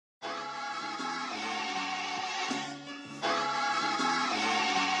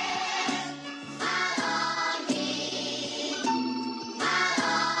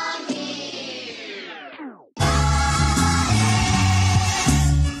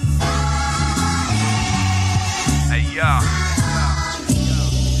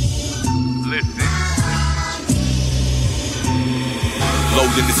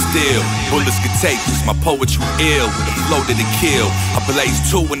rolling the steel. Bullets contagious, my poetry ill. With a flow that it kill. I blaze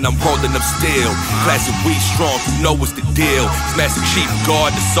two when I'm rolling up steel. Classic weed strong, you know what's the deal. Smash the chief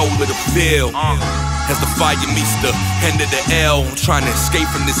guard, the soul of the field. As the fire meets the end of the L, I'm trying to escape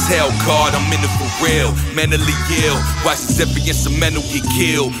from this hell card. I'm in it for real, mentally ill. Watch this every instrumental get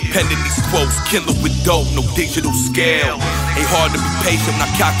killed. Penning these quotes, killer with dope, no digital scale. Ain't hard to be patient when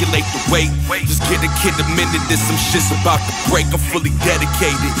I calculate the weight. Just get a kid a minute, there's some shit's about to break. I'm fully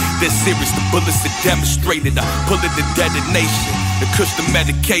dedicated, they're serious, the bullets are demonstrated. I pull it to detonation, the kush the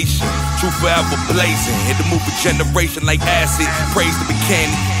medication. True forever blazing, hit to move a generation like acid. Praise the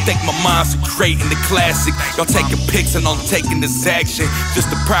mechanic, thank my moms for creating the classic. Y'all taking pics and I'm taking this action.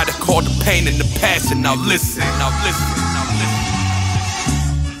 Just the product called the pain and the passion. Now listen, now listen, now listen.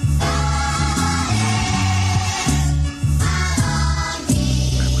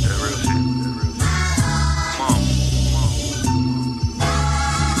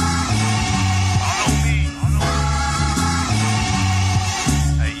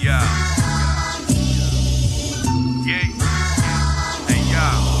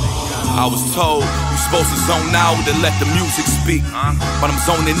 I was told you're supposed to zone out and let the music speak, but I'm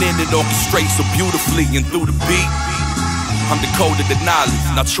zoning in, it orchestrates so beautifully and through the beat. I'm decoded the knowledge,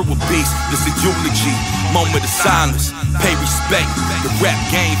 not true a beast. This a eulogy, moment of silence. Pay respect, the rap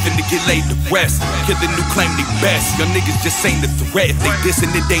game finna get laid to rest. Killing new claim they best. Your niggas just ain't the threat. If they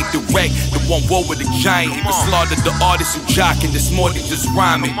dissing it ain't direct. The one war with a giant, even slaughtered the artists who jocking. This more than just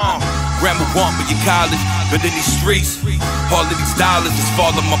rhyming. Grandma want me in college, but in these streets, all of these dollars just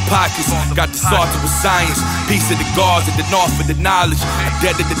fall in my pockets. Got the start with science, piece of the guards and the north for the knowledge. I'm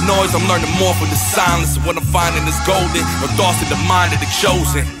dead to the noise, I'm learning more from the silence. And what I'm finding is golden, no thoughts in the mind of the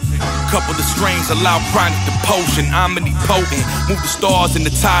chosen. Couple of strings allow chronic the potion. I'm omnipotent, move the stars and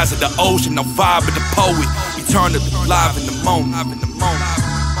the tides of the ocean. I'm vibing the poet, eternally live in the moment.